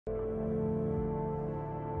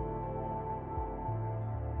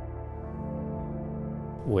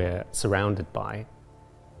We're surrounded by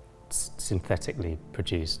synthetically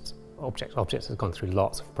produced objects. Objects have gone through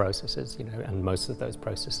lots of processes, you know, and most of those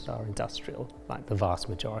processes are industrial, like the vast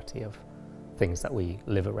majority of things that we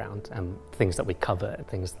live around and things that we cover,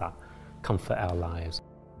 things that comfort our lives.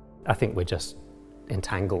 I think we're just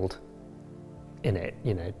entangled in it,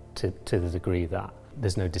 you know, to the degree that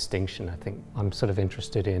there's no distinction. I think I'm sort of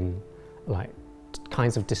interested in like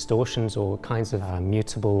kinds of distortions or kinds of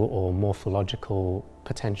mutable or morphological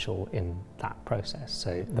potential in that process.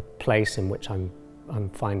 So the place in which I'm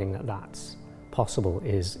finding that that's possible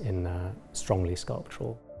is in strongly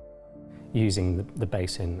sculptural. Using the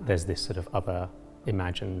basin, there's this sort of other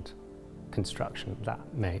imagined construction that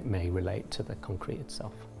may relate to the concrete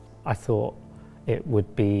itself. I thought it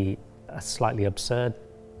would be a slightly absurd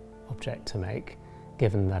object to make,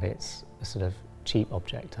 given that it's a sort of cheap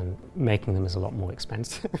object and making them is a lot more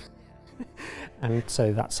expensive. And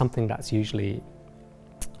so that's something that's usually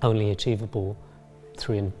only achievable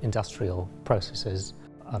through industrial processes.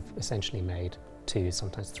 I've essentially made 2,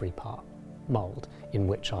 sometimes 3-part mould in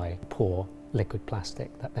which I pour liquid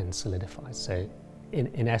plastic that then solidifies. So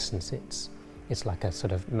in essence it's like a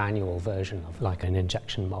sort of manual version of like an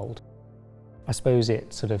injection mould. I suppose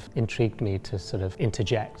it sort of intrigued me to sort of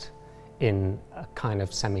interject in a kind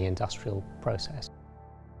of semi-industrial process.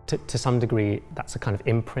 To some degree, that's a kind of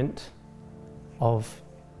imprint of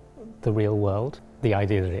the real world. The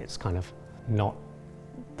idea that it's kind of not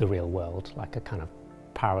the real world, like a kind of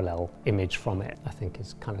parallel image from it, I think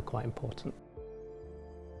is kind of quite important.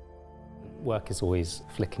 Work is always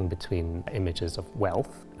flicking between images of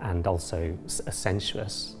wealth and also a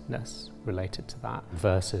sensuousness related to that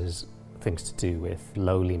versus things to do with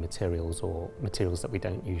lowly materials or materials that we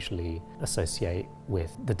don't usually associate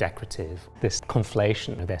with the decorative. This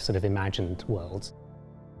conflation of their sort of imagined worlds.